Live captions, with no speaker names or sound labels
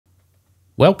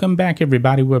Welcome back,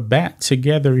 everybody. We're back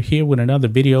together here with another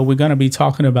video. We're going to be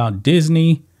talking about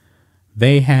Disney.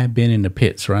 They have been in the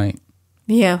pits, right?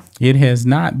 Yeah. It has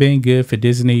not been good for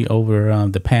Disney over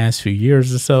the past few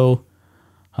years or so.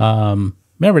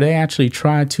 Remember, they actually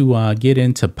tried to get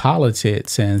into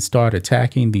politics and start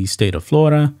attacking the state of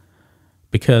Florida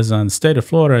because the state of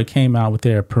Florida came out with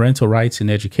their parental rights and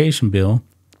education bill,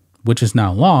 which is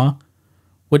now law,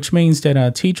 which means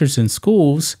that teachers in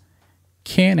schools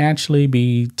can actually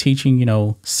be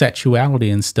teaching,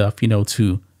 sexuality and stuff,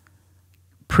 to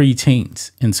preteens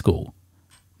in school.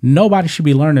 Nobody should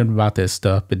be learning about this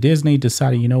stuff, but Disney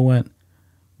decided, you know what?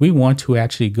 We want to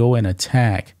actually go and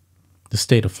attack the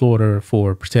state of Florida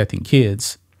for protecting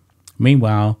kids.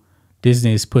 Meanwhile,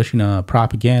 Disney is pushing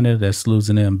propaganda that's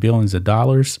losing them billions of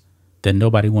dollars that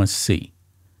nobody wants to see.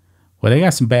 Well, they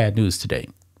got some bad news today.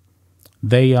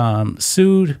 They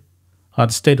sued the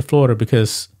state of Florida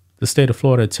because the state of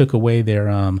Florida took away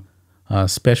their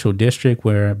special district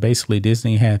where basically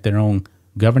Disney had their own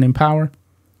governing power.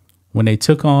 When they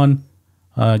took on,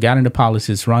 got into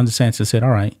politics, Ron DeSantis said, all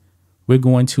right, we're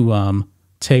going to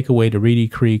take away the Reedy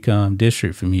Creek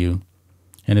district from you,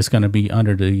 and it's going to be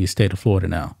under the state of Florida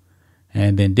now.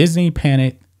 And then Disney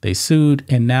panicked, they sued,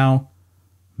 and now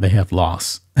they have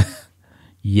lost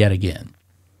yet again.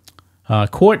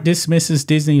 Court dismisses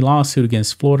Disney lawsuit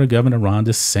against Florida Governor Ron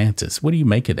DeSantis. What do you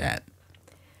make of that?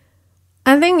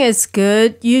 I think it's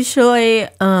good. Usually,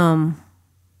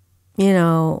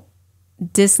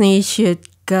 Disney should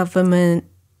govern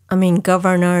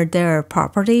their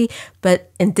property. But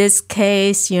in this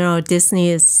case,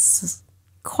 Disney is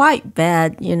quite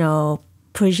bad,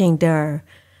 pushing their,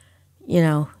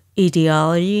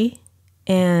 ideology,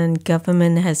 and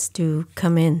government has to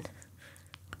come in.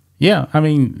 Yeah, I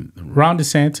mean, Ron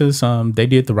DeSantis, they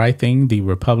did the right thing. The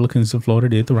Republicans of Florida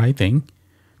did the right thing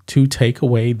to take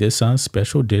away this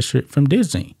special district from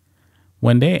Disney.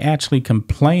 When they actually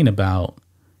complain about,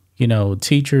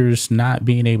 teachers not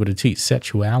being able to teach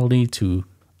sexuality to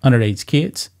underage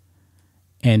kids,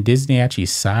 and Disney actually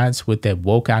sides with that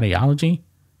woke ideology.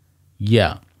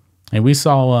 Yeah. And we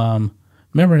saw,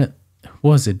 remember,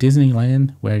 what was it,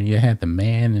 Disneyland, where you had the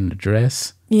man in the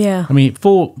dress? Yeah. I mean,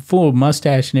 full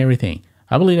mustache and everything.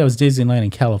 I believe that was Disneyland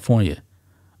in California.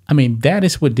 I mean, that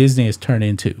is what Disney has turned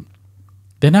into.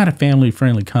 They're not a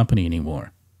family-friendly company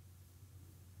anymore.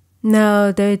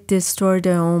 No, they destroyed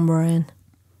their own brand.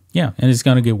 Yeah, and it's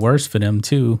going to get worse for them,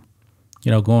 too,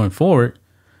 going forward.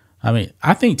 I mean,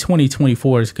 I think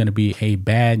 2024 is going to be a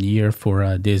bad year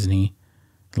for Disney.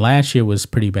 Last year was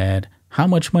pretty bad. How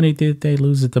much money did they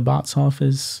lose at the box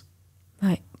office?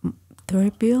 Like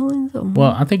 $3 billion or more?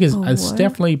 Well, I think it's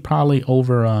definitely probably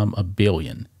over $1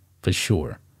 billion for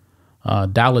sure.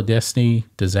 Dial of Destiny,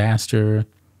 Disaster,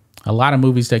 a lot of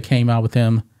movies that came out with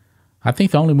them. I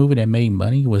think the only movie that made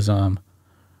money was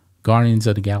Guardians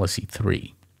of the Galaxy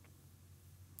 3.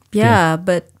 Yeah,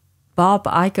 but Bob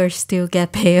Iger still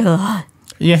get paid a lot.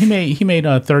 Yeah, he made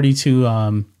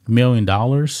 $32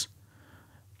 million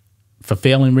for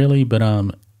failing, really. But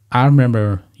I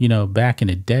remember, back in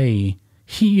the day,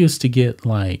 he used to get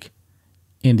like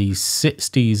in the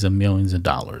 60s of millions of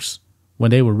dollars when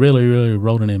they were really, really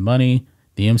rolling in money.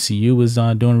 The MCU was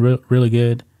doing really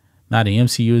good. Now the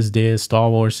MCU is dead. Star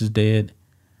Wars is dead.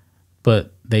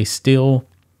 But they still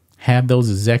have those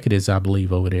executives, I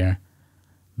believe, over there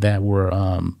that were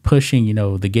pushing,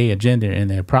 the gay agenda in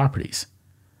their properties.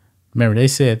 Remember, they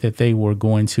said that they were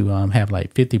going to have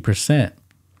like 50%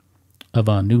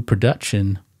 of new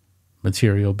production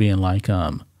material being like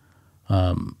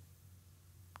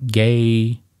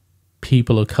gay,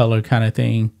 people of color kind of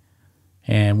thing.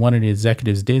 And one of the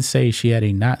executives did say she had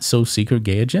a not so secret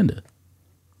gay agenda.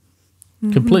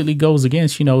 Mm-hmm. Completely goes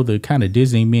against, the kind of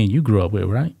Disney men you grew up with,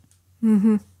 right?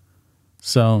 Mm-hmm.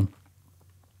 So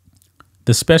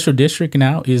the special district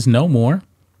now is no more.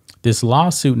 This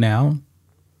lawsuit now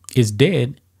is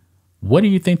dead. What do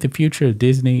you think the future of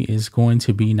Disney is going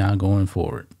to be now going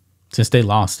forward? Since they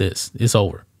lost this, it's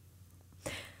over.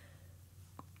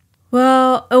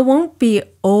 Well, it won't be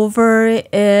over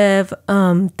if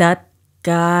that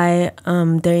guy,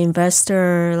 the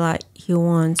investor, like he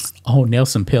wants. Oh,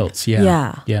 Nelson Peltz.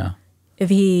 Yeah. Yeah. If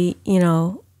he,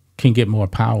 can get more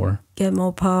power.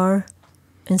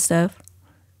 And stuff.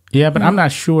 Yeah, but I'm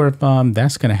not sure if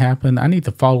that's going to happen. I need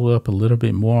to follow up a little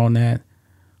bit more on that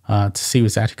to see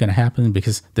what's actually going to happen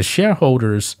because the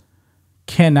shareholders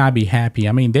cannot be happy.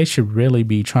 I mean, they should really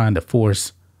be trying to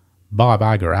force Bob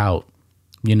Iger out,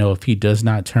 if he does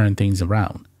not turn things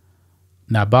around.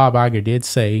 Now, Bob Iger did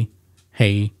say,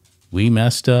 hey, we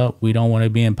messed up. We don't want to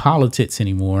be in politics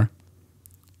anymore.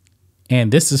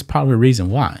 And this is probably the reason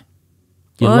why.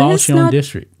 You Well, lost he's your own not-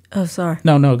 district. Oh, sorry.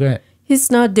 No, go ahead.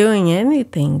 He's not doing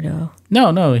anything though.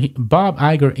 No. Bob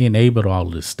Iger enabled all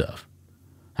this stuff.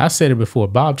 I said it before.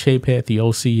 Bob Chapek, the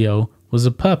old CEO, was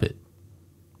a puppet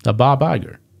of Bob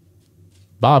Iger.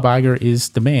 Bob Iger is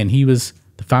the man. He was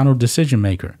the final decision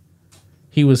maker.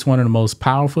 He was one of the most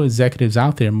powerful executives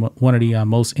out there, one of the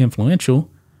most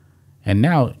influential. And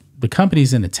now the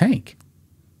company's in the tank.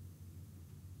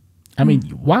 I mean,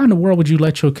 why in the world would you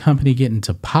let your company get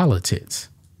into politics?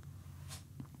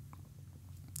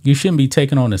 You shouldn't be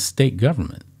taking on a state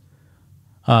government.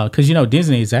 Because,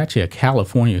 Disney is actually a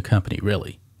California company,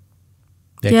 really.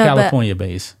 They're Yeah, but- California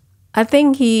based. I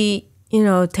think he,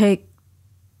 take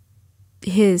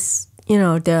his,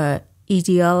 the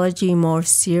ideology more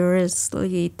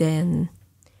seriously than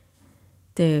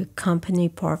the company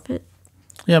profit.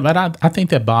 Yeah, but I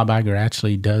think that Bob Iger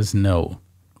actually does know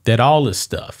that all this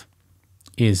stuff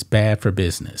is bad for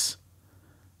business.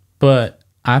 But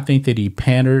I think that he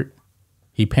panders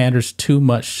too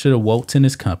much to the woke in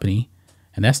his company,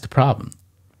 and that's the problem.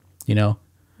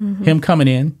 Him coming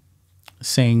in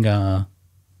saying,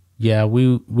 yeah,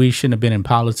 we shouldn't have been in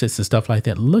politics and stuff like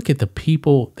that. Look at the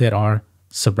people that are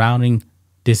surrounding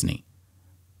Disney.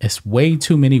 It's way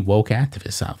too many woke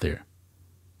activists out there.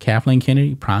 Kathleen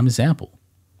Kennedy, prime example.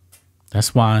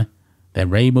 That's why that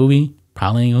Ray movie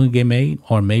probably ain't gonna get made,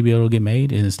 or maybe it'll get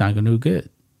made and it's not gonna do good.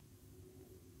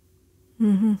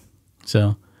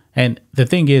 So, and the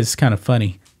thing is kind of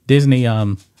funny. Disney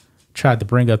tried to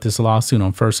bring up this lawsuit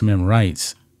on First Amendment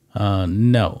rights.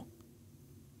 No,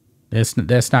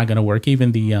 that's not gonna work.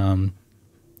 Even the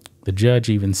judge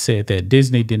even said that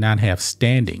Disney did not have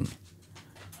standing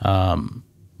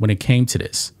when it came to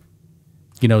this.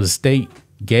 The state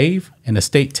gave and the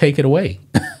state take it away.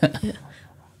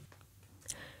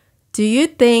 Do you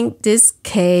think this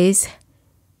case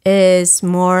is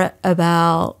more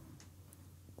about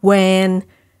when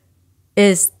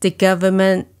is the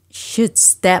government should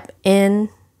step in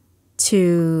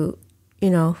to,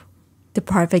 the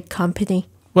private company?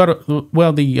 Well,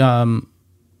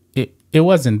 it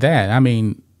wasn't that. I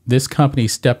mean, this company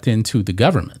stepped into the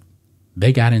government.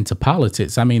 They got into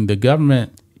politics. I mean, the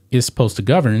government is supposed to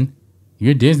govern.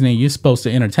 You're Disney. You're supposed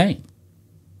to entertain.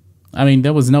 I mean,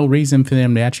 there was no reason for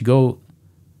them to actually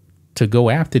go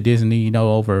after Disney,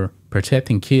 over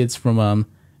protecting kids from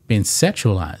being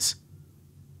sexualized.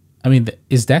 I mean,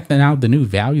 is that now the new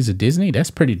values of Disney? That's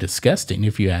pretty disgusting,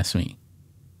 if you ask me.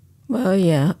 Well,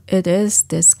 yeah, it is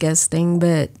disgusting,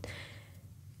 but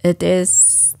it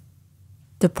is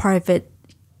the private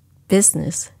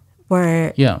business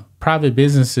where... Yeah, private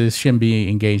businesses shouldn't be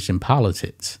engaged in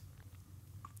politics.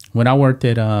 When I worked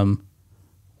at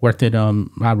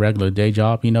my regular day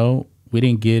job, we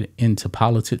didn't get into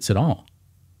politics at all.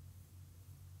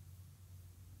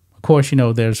 Of course,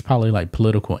 there's probably like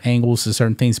political angles to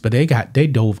certain things, but they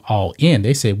dove all in.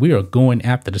 They said, we are going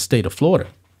after the state of Florida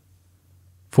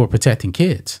for protecting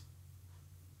kids.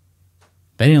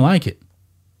 They didn't like it.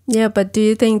 Yeah, but do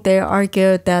you think they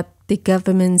argued that the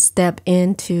government stepped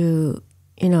in to,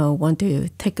 want to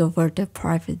take over the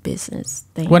private business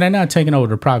thing? Well, they're not taking over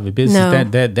the private business.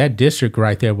 No. That district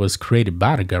right there was created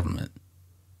by the government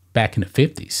back in the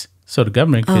 50s. So the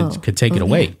government could take it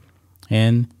away. Yeah.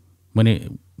 And when it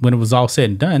was all said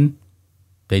and done,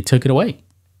 they took it away.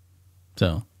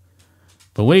 So,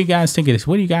 but what do you guys think of this?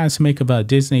 What do you guys make about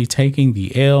Disney taking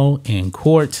the L in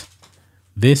court?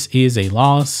 This is a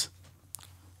loss.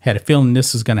 Had a feeling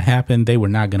this was going to happen. They were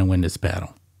not going to win this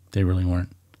battle. They really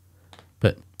weren't.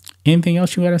 But anything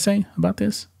else you got to say about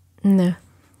this? No.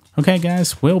 Okay,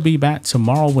 guys, we'll be back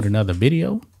tomorrow with another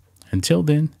video. Until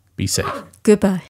then, be safe. Goodbye.